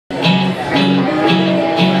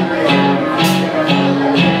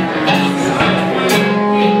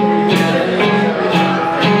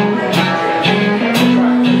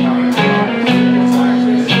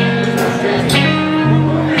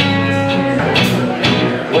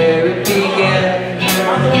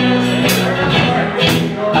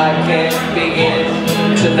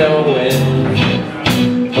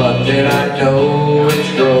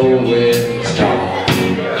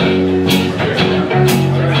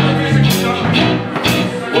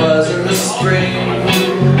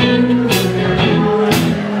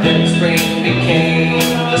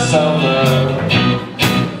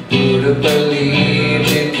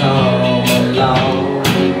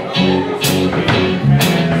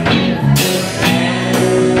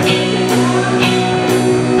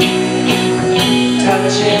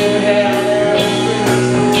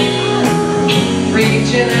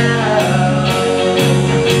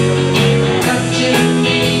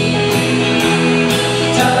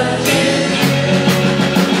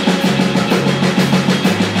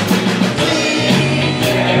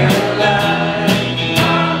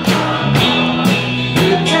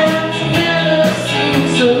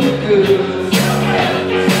good.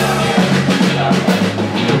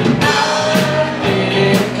 I've been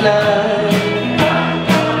inclined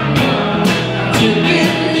to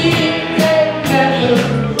believe that never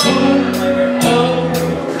would. Oh,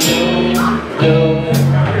 no.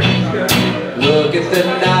 Look at the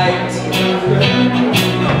night,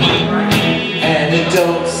 and it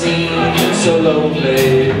don't seem so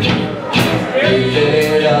lonely. We fill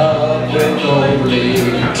it up with only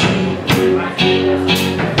two.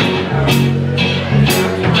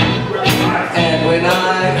 And when I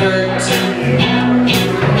hurt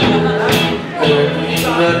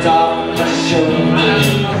the top of my shoulder,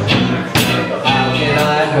 how can I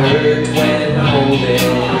hurt when holding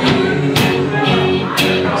you?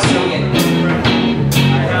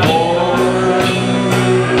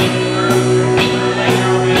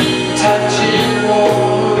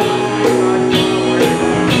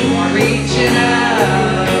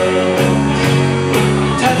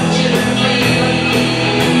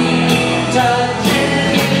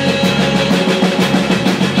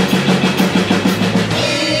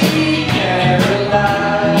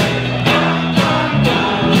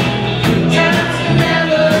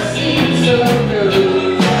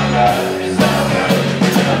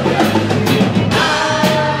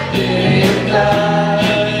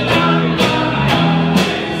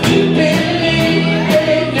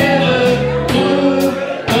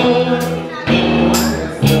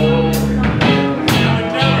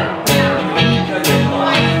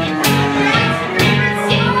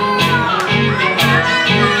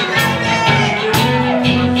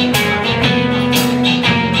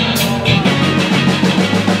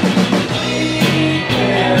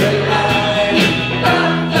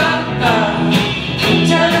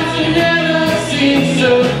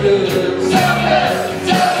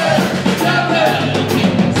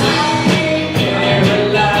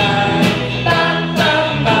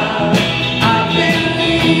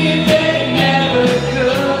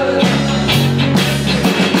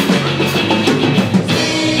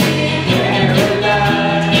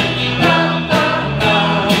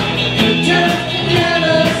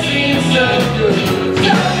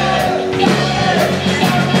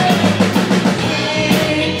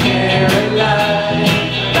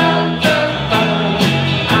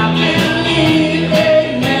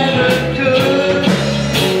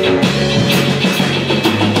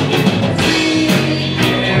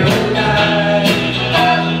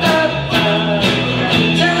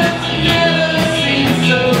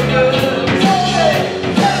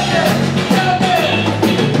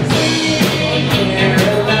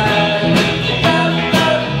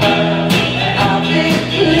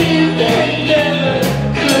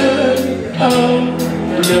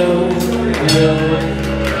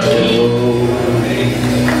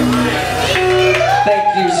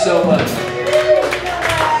 Thank you so much.